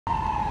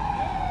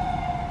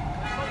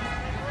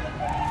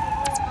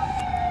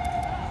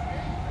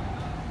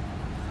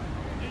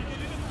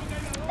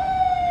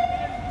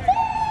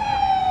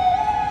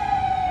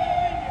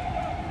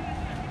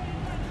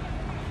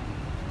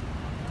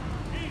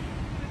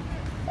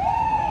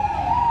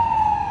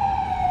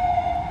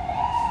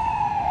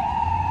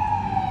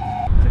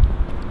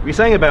you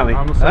saying about me?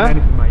 I'm not saying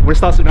anything, mate. Want to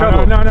start some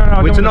trouble? No.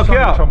 Want to knock you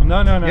out?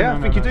 No. Yeah,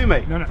 I think you do,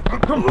 mate. No.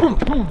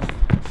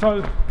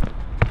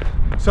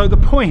 So the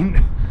point.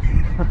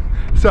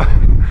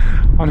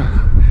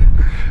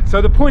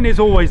 So the point is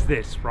always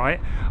this, right?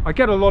 I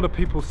get a lot of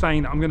people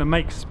saying that I'm going to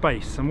make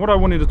space, and what I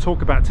wanted to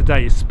talk about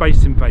today is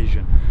space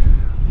invasion.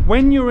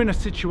 When you're in a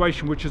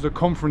situation which is a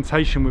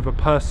confrontation with a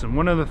person,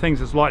 one of the things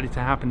that's likely to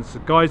happen is the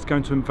guy's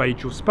going to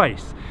invade your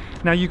space.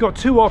 Now you've got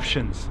two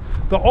options.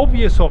 The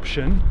obvious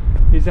option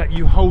is that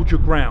you hold your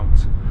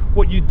ground.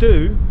 What you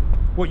do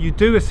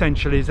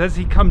essentially is, as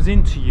he comes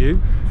into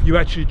you, you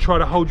actually try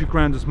to hold your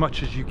ground as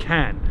much as you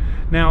can.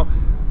 Now,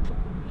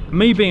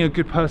 me being a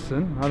good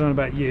person, I don't know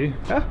about you.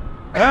 Huh?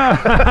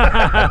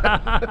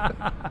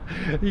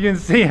 You can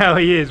see how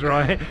he is,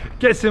 right?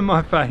 Gets in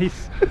my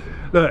face.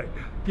 Look,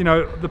 you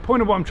know, the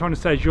point of what I'm trying to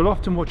say is you'll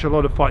often watch a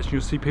lot of fights and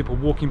you'll see people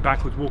walking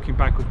backwards.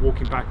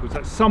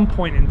 At some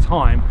point in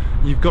time,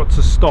 you've got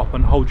to stop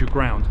and hold your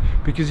ground.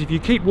 Because if you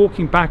keep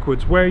walking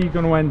backwards, where are you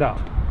going to end up?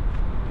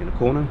 In a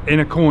corner. In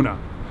a corner.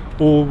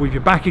 Or with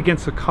your back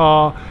against a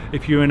car.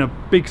 If you're in a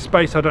big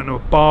space, I don't know, a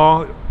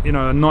bar, you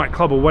know, a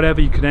nightclub or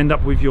whatever, you could end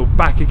up with your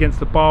back against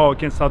the bar or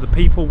against other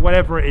people,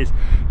 whatever it is.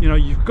 You know,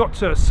 you've got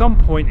to, at some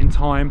point in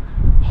time,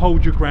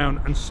 hold your ground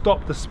and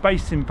stop the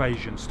space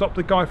invasion. Stop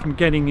the guy from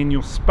getting in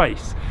your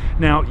space.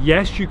 Now,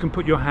 yes, you can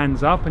put your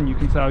hands up and you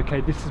can say,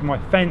 okay, this is my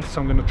fence,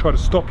 I'm going to try to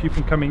stop you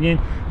from coming in.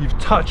 You've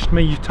touched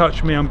me,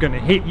 I'm going to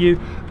hit you.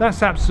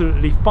 That's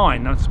absolutely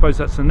fine. I suppose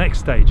that's the next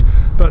stage.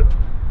 But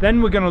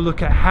then we're going to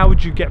look at how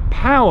would you get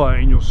power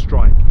in your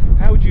strike.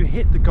 How would you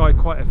hit the guy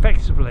quite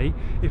effectively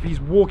if he's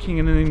walking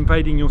in and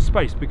invading your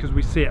space, because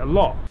we see it a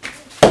lot.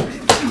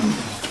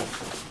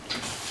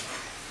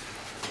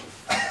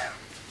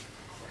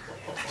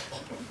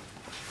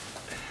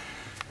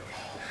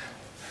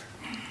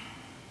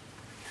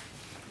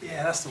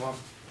 Yeah, that's the one.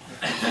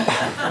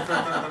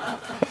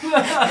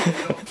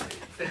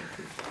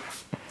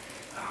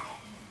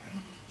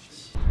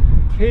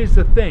 Here's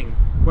the thing,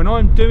 when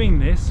I'm doing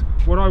this,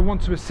 what I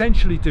want to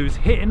essentially do is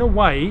hit in a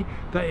way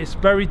that it's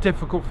very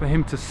difficult for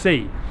him to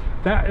see.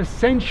 That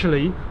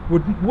essentially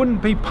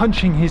wouldn't be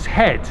punching his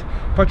head.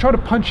 If I try to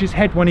punch his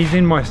head when he's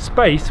in my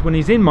space, when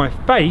he's in my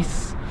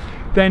face,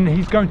 then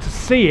he's going to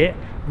see it,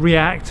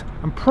 react,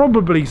 and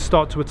probably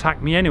start to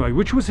attack me anyway,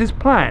 which was his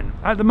plan.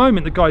 At the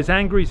moment, the guy's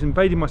angry, he's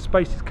invading my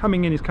space, he's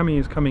coming in,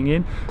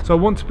 so I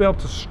want to be able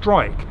to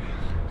strike.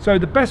 So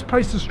the best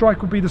place to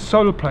strike would be the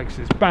solar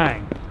plexus.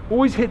 Bang.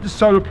 Always hit the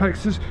solar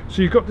plexus.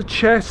 So you've got the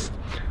chest,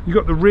 you've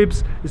got the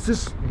ribs. It's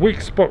this weak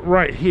spot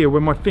right here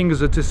where my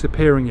fingers are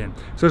disappearing in.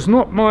 So it's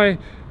not my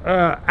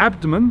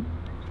abdomen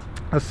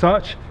as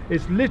such.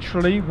 It's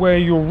literally where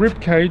your rib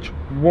cage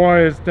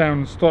wires down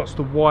and starts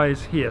to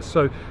wires here.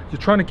 So you're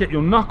trying to get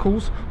your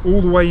knuckles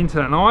all the way into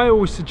that. Now I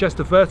always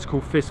suggest a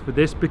vertical fist for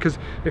this because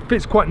it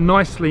fits quite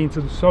nicely into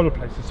the solar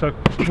plexus. So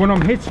when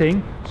I'm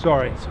hitting,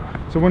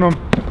 so when I'm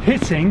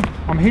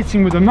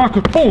hitting with a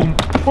knuckle, boom,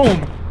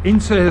 boom,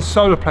 into his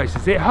solar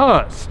plexus. It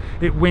hurts,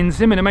 it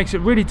wins him, and it makes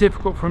it really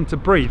difficult for him to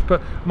breathe.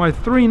 But my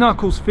three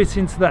knuckles fit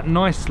into that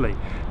nicely.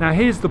 Now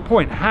here's the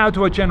point, how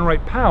do I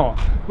generate power?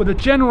 Well, the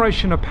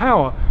generation of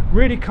power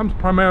really comes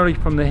primarily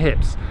from the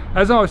hips.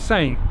 As I was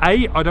saying,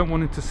 A, I don't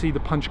want him to see the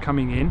punch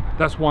coming in.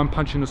 That's why I'm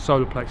punching the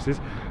solar plexus.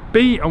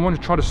 B, I want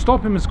to try to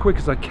stop him as quick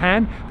as I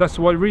can. That's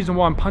the reason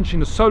why I'm punching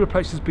the solar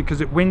plexus,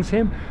 because it wins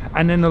him.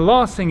 And then the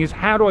last thing is,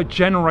 how do I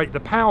generate the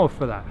power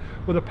for that?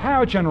 Well, the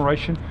power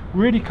generation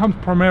really comes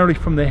primarily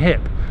from the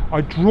hip.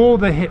 I draw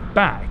the hip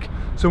back.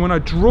 So when I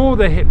draw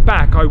the hip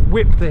back, I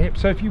whip the hip.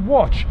 So if you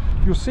watch,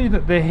 you'll see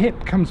that the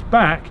hip comes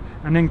back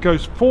and then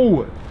goes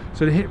forward.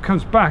 So the hip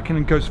comes back and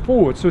then goes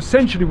forward. So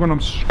essentially when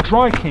I'm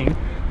striking,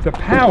 the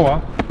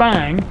power,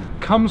 bang,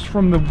 comes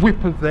from the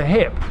whip of the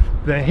hip.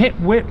 The hip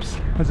whips,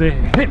 as the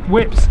hip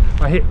whips,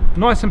 I hit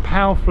nice and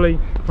powerfully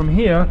from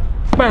here,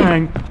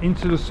 bang,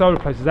 into the solar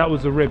plexus. That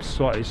was the ribs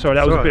slightly. Sorry,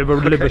 that was a bit of a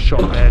liver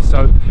shot there.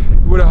 So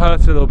it would have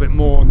hurt a little bit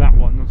more on that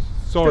one.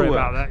 Sorry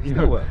about that.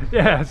 Still works.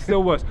 Yeah, it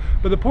still works.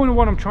 But the point of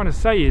what I'm trying to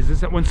say is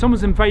that when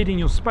someone's invading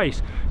your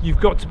space, you've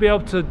got to be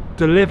able to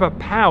deliver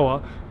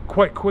power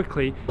quite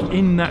quickly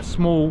in that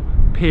small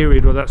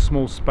period or that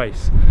small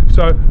space.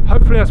 So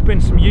hopefully that's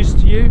been some use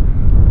to you.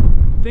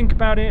 Think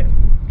about it,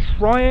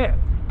 try it.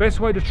 Best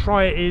way to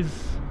try it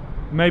is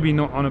maybe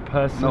not on a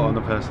person. Not on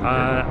a person.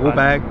 Wall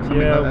bag.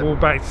 Yeah, like wall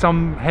bag,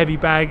 some heavy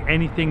bag,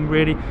 anything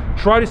really.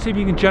 Try to see if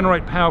you can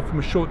generate power from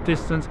a short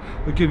distance.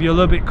 It'll give you a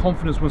little bit of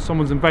confidence when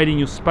someone's invading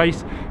your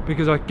space,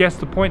 because I guess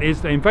the point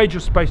is they invade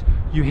your space,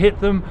 you hit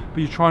them,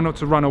 but you try not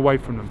to run away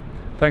from them.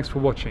 Thanks for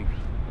watching.